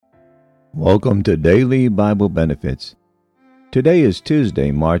Welcome to Daily Bible Benefits. Today is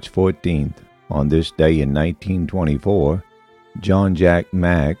Tuesday, March 14th. On this day in 1924, John Jack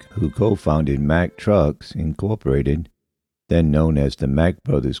Mack, who co-founded Mack Trucks Incorporated, then known as the Mack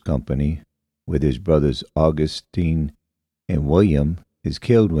Brothers Company, with his brothers Augustine and William, is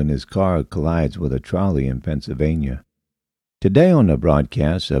killed when his car collides with a trolley in Pennsylvania. Today on the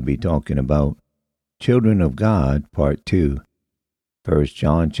broadcast, I'll be talking about Children of God, Part 2. 1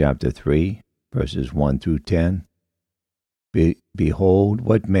 John chapter 3, verses 1 through 10. Behold,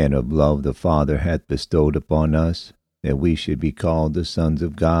 what manner of love the Father hath bestowed upon us, that we should be called the sons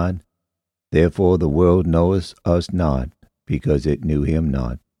of God. Therefore the world knoweth us not, because it knew him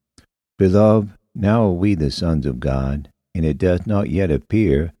not. Beloved, now are we the sons of God, and it doth not yet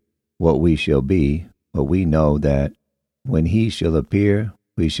appear what we shall be, but we know that when he shall appear,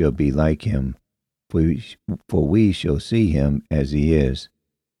 we shall be like him. For we shall see him as he is.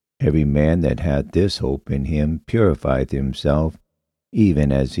 Every man that hath this hope in him purifieth himself, even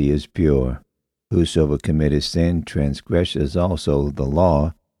as he is pure. Whosoever committeth sin transgresseth also the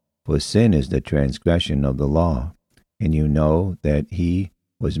law, for sin is the transgression of the law. And you know that he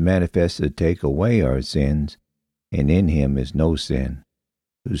was manifest to take away our sins, and in him is no sin.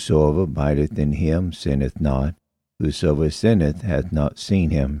 Whosoever abideth in him sinneth not. Whosoever sinneth hath not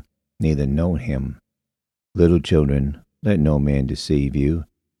seen him, neither known him. Little children, let no man deceive you.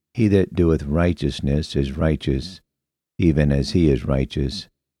 He that doeth righteousness is righteous, even as he is righteous.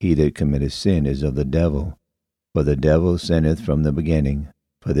 He that committeth sin is of the devil, for the devil sinneth from the beginning.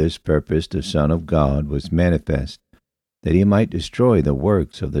 For this purpose the Son of God was manifest, that he might destroy the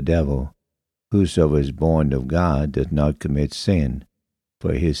works of the devil. Whosoever is born of God doth not commit sin,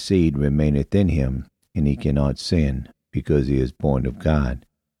 for his seed remaineth in him, and he cannot sin, because he is born of God.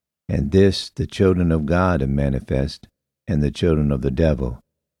 And this the children of God are manifest, and the children of the devil.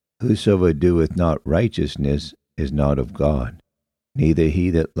 Whosoever doeth not righteousness is not of God, neither he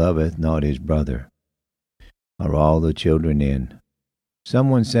that loveth not his brother. Are all the children in?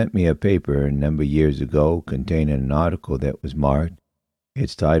 Someone sent me a paper a number of years ago containing an article that was marked.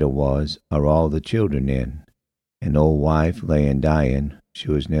 Its title was, Are All the Children In? An old wife lay and dying.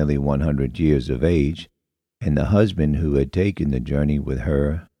 She was nearly 100 years of age, and the husband who had taken the journey with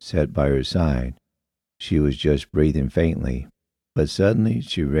her sat by her side. She was just breathing faintly, but suddenly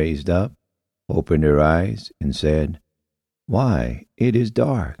she raised up, opened her eyes, and said, "Why, it is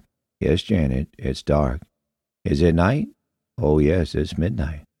dark." "Yes, Janet, it's dark." "Is it night?" "Oh, yes, it's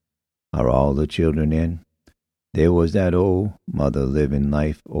midnight." Are all the children in? There was that old mother living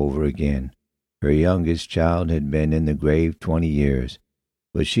life over again. Her youngest child had been in the grave 20 years.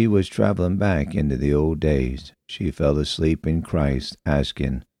 But she was traveling back into the old days. She fell asleep in Christ,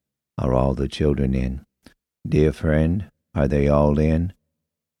 asking, Are all the children in? Dear friend, are they all in?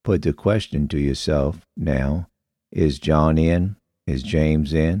 Put the question to yourself now. Is John in? Is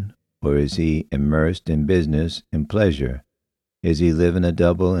James in? Or is he immersed in business and pleasure? Is he living a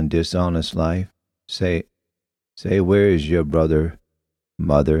double and dishonest life? Say, where is your brother,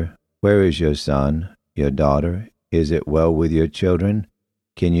 mother? Where is your son, your daughter? Is it well with your children?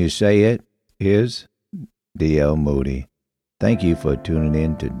 Can you say it? Is D.L. Moody. Thank you for tuning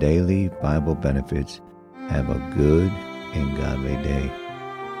in to Daily Bible Benefits. Have a good and godly day.